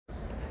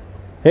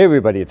Hey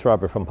everybody, it's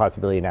Robert from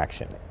Possibility in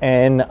Action,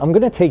 and I'm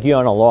going to take you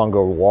on a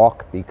longer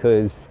walk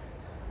because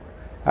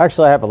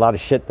actually I have a lot of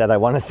shit that I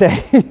want to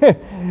say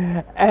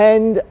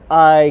and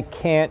I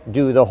can't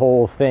do the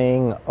whole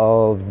thing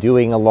of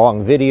doing a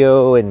long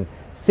video and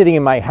sitting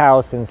in my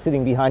house and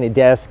sitting behind a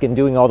desk and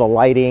doing all the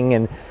lighting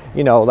and,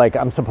 you know, like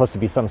I'm supposed to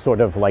be some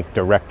sort of like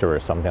director or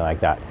something like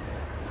that.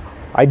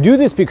 I do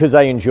this because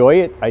I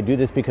enjoy it. I do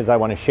this because I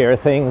want to share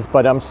things,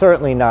 but I'm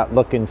certainly not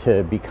looking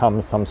to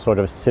become some sort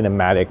of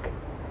cinematic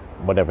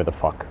whatever the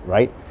fuck,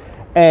 right?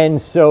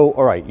 And so,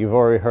 all right, you've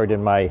already heard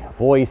in my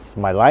voice,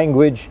 my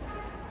language,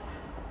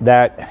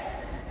 that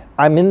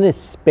I'm in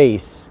this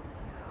space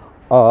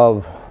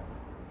of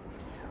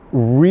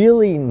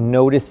really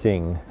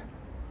noticing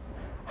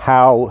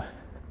how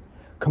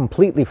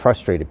completely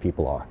frustrated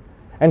people are.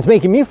 And it's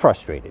making me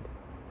frustrated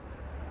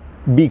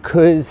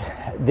because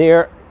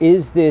there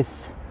is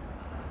this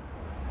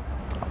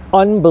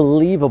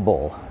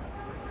unbelievable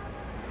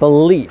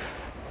belief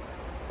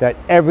that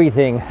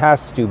everything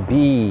has to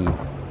be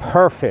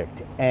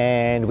perfect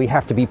and we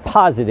have to be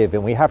positive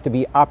and we have to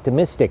be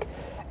optimistic.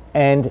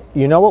 And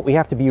you know what? We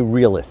have to be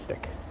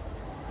realistic.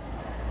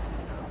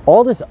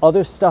 All this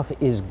other stuff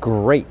is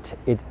great.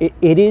 It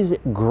is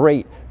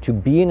great to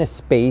be in a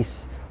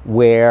space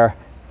where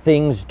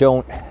things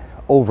don't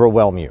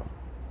overwhelm you.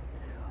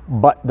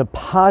 But the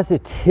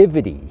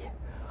positivity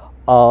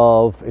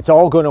of it's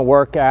all going to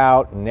work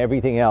out and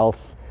everything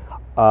else,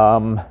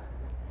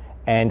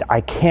 and I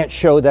can't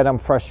show that I'm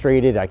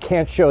frustrated. I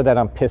can't show that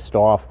I'm pissed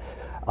off.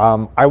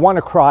 I want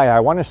to cry.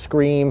 I want to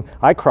scream.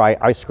 I cry.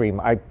 I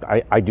scream.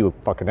 I do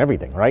fucking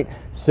everything, right?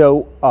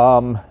 So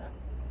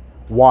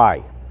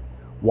why?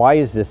 Why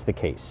is this the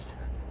case?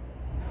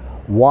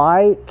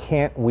 Why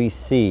can't we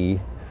see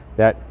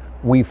that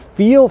we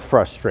feel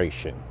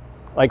frustration?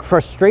 Like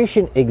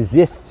frustration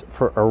exists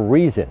for a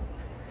reason.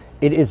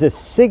 It is a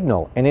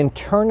signal, an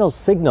internal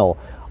signal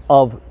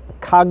of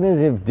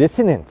cognitive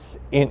dissonance.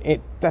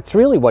 That's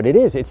really what it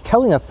is. It's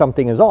telling us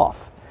something is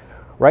off,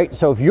 right?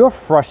 So if you're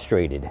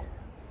frustrated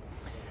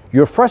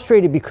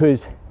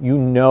because you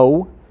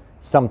know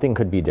something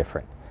could be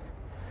different.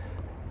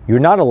 You're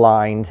not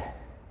aligned.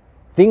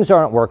 Things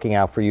aren't working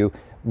out for you.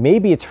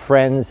 Maybe it's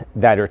friends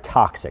that are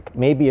toxic.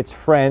 Maybe it's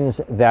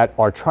friends that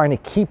are trying to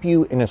keep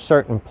you in a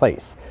certain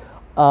place.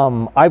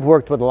 I've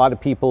worked with a lot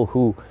of people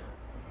who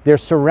they're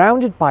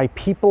surrounded by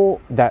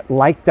people that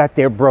like that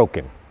they're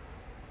broken,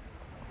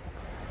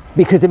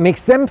 because it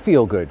makes them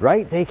feel good,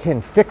 right? They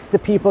can fix the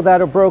people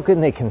that are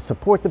broken, they can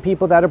support the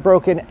people that are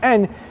broken,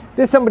 and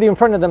there's somebody in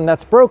front of them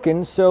that's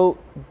broken, so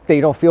they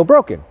don't feel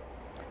broken,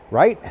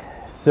 right?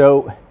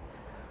 So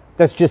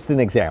that's just an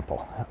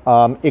example.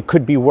 It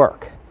could be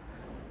work.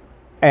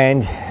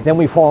 And then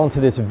we fall into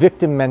this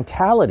victim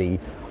mentality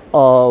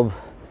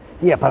of,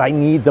 yeah, but I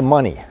need the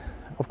money.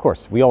 Of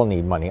course, we all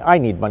need money. I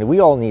need money.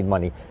 We all need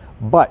money.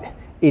 But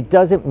it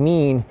doesn't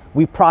mean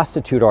we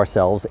prostitute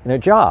ourselves in a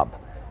job,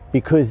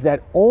 because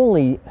that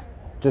only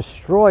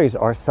destroys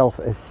our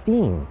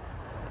self-esteem.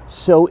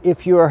 So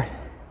if you're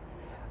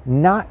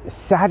not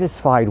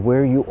satisfied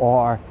where you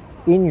are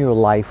in your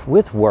life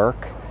with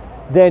work,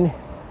 then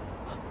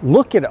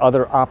look at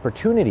other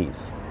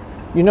opportunities.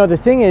 You know, the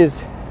thing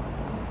is,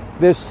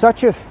 there's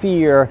such a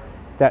fear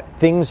that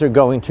things are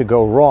going to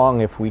go wrong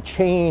if we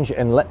change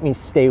and let me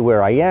stay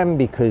where I am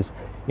because,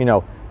 you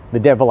know, the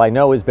devil I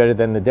know is better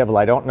than the devil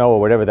I don't know, or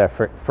whatever that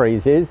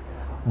phrase is.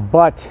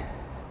 But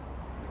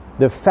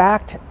the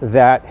fact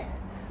that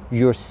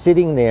you're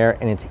sitting there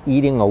and it's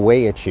eating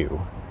away at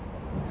you,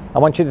 I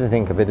want you to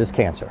think of it as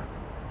cancer.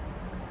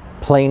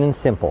 Plain and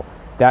simple.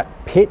 That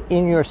pit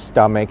in your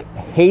stomach,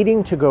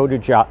 hating to go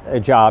to a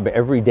job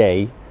every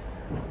day,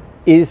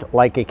 is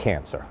like a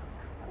cancer.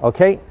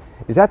 Okay?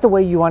 Is that the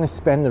way you want to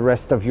spend the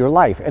rest of your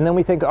life? And then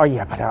we think, oh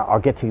yeah, but I'll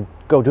get to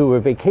go to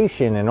a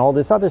vacation and all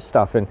this other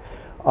stuff. And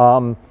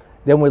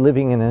then we're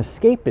living an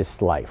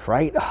escapist life,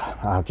 right?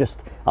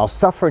 I'll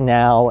suffer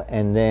now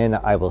and then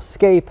I will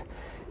escape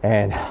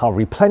and I'll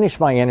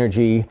replenish my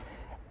energy.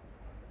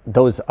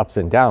 Those ups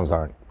and downs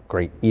aren't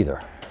great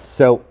either.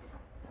 So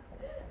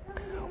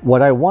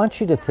what I want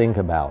you to think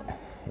about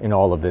in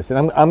all of this,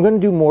 and I'm going to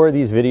do more of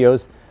these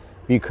videos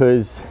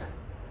because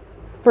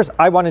first,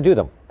 I want to do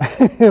them,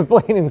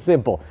 plain and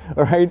simple,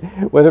 all right?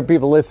 Whether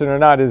people listen or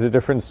not is a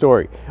different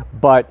story.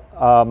 But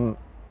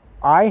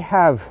I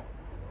have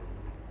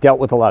dealt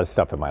with a lot of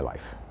stuff in my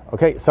life,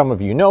 okay? Some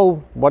of you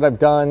know what I've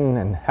done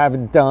and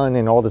haven't done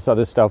and all this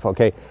other stuff,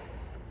 okay?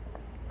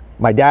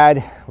 My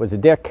dad was a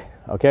dick,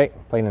 okay?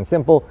 Plain and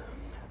simple,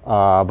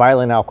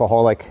 violent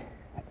alcoholic,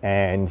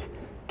 and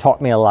taught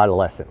me a lot of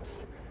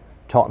lessons.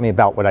 Taught me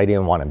about what I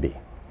didn't want to be.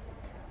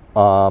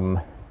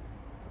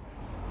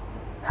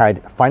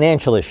 Had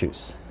financial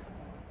issues.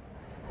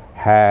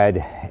 Had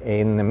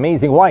an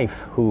amazing wife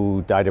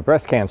who died of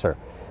breast cancer.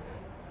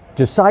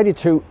 Decided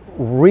to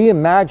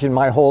reimagine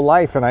my whole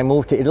life, and I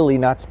moved to Italy,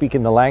 not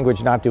speaking the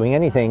language, not doing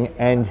anything,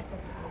 and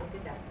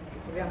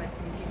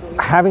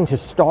having to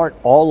start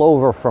all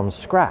over from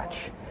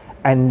scratch.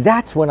 And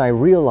that's when I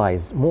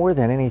realized, more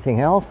than anything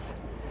else,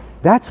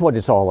 that's what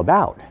it's all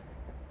about.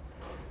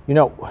 You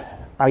know,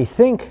 I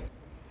think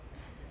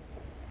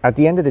at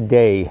the end of the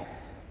day,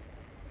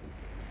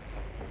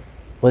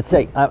 let's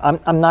say,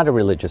 I'm not a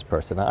religious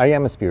person. I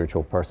am a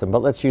spiritual person,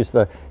 but let's use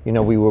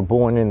we were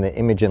born in the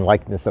image and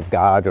likeness of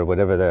God, or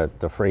whatever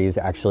the phrase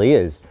actually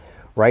is,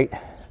 right?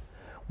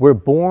 We're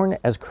born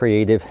as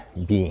creative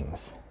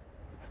beings,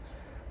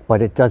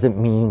 but it doesn't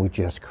mean we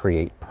just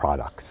create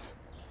products,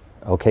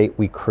 okay?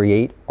 We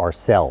create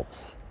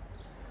ourselves.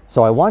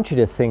 So I want you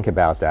to think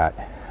about that.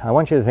 I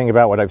want you to think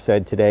about what I've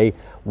said today.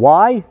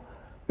 Why?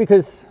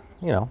 Because,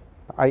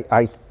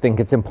 I think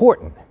it's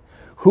important.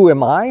 Who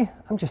am I?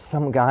 I'm just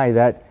some guy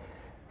that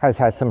has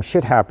had some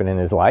shit happen in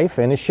his life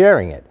and is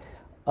sharing it.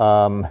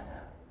 And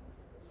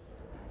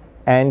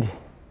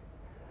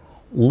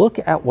look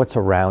at what's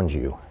around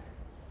you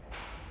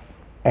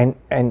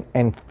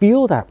and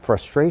feel that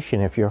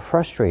frustration if you're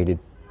frustrated,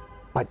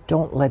 but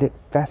don't let it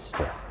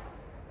fester.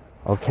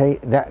 Okay?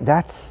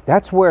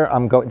 That's where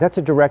I'm going. That's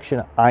a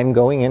direction I'm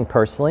going in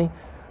personally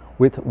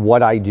with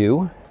what I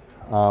do,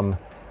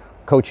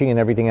 coaching and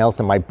everything else,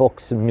 and my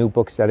books and new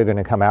books that are going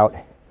to come out.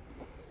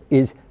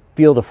 Is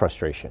feel the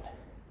frustration,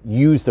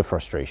 use the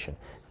frustration,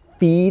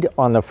 feed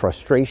on the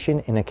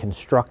frustration in a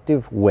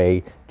constructive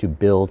way to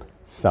build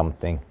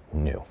something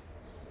new.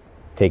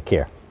 Take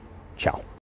care. Ciao.